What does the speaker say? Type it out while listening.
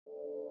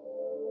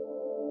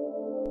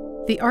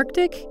The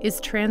Arctic is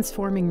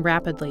transforming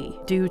rapidly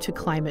due to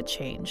climate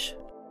change.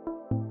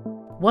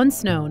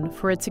 Once known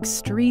for its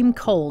extreme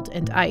cold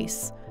and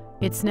ice,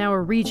 it's now a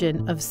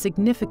region of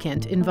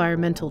significant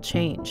environmental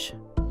change.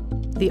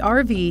 The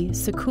RV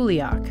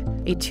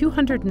Sikuliaq, a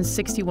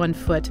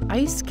 261-foot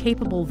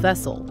ice-capable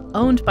vessel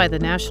owned by the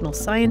National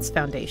Science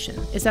Foundation,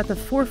 is at the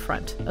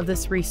forefront of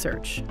this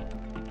research.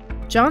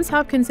 Johns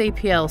Hopkins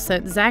APL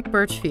sent Zach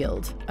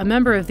Birchfield, a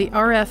member of the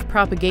RF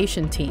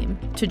propagation team,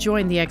 to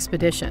join the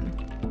expedition.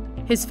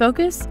 His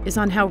focus is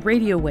on how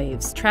radio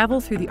waves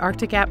travel through the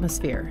Arctic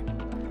atmosphere,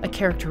 a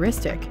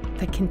characteristic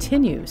that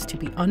continues to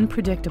be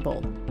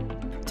unpredictable.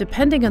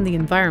 Depending on the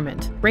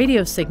environment,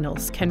 radio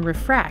signals can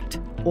refract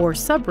or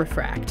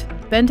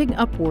subrefract, bending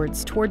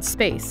upwards towards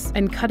space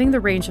and cutting the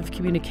range of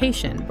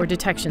communication or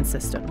detection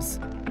systems.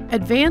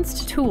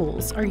 Advanced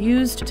tools are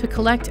used to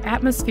collect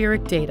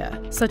atmospheric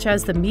data, such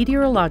as the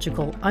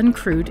Meteorological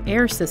Uncrewed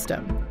Air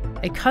System,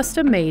 a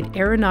custom-made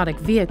aeronautic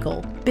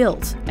vehicle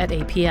built at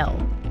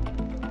APL.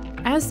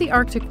 As the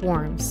Arctic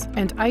warms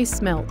and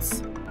ice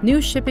melts, new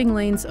shipping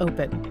lanes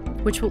open,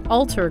 which will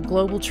alter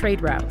global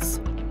trade routes.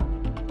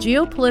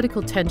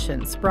 Geopolitical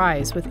tensions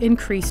rise with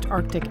increased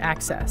Arctic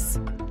access.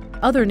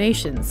 Other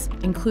nations,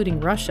 including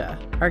Russia,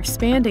 are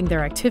expanding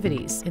their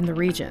activities in the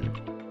region.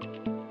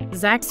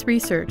 Zach's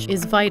research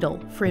is vital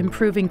for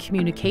improving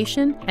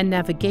communication and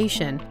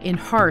navigation in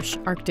harsh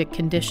Arctic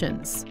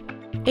conditions.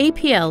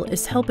 APL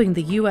is helping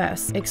the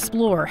U.S.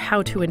 explore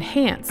how to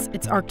enhance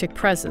its Arctic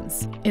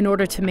presence in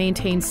order to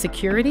maintain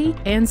security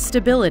and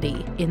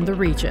stability in the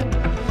region.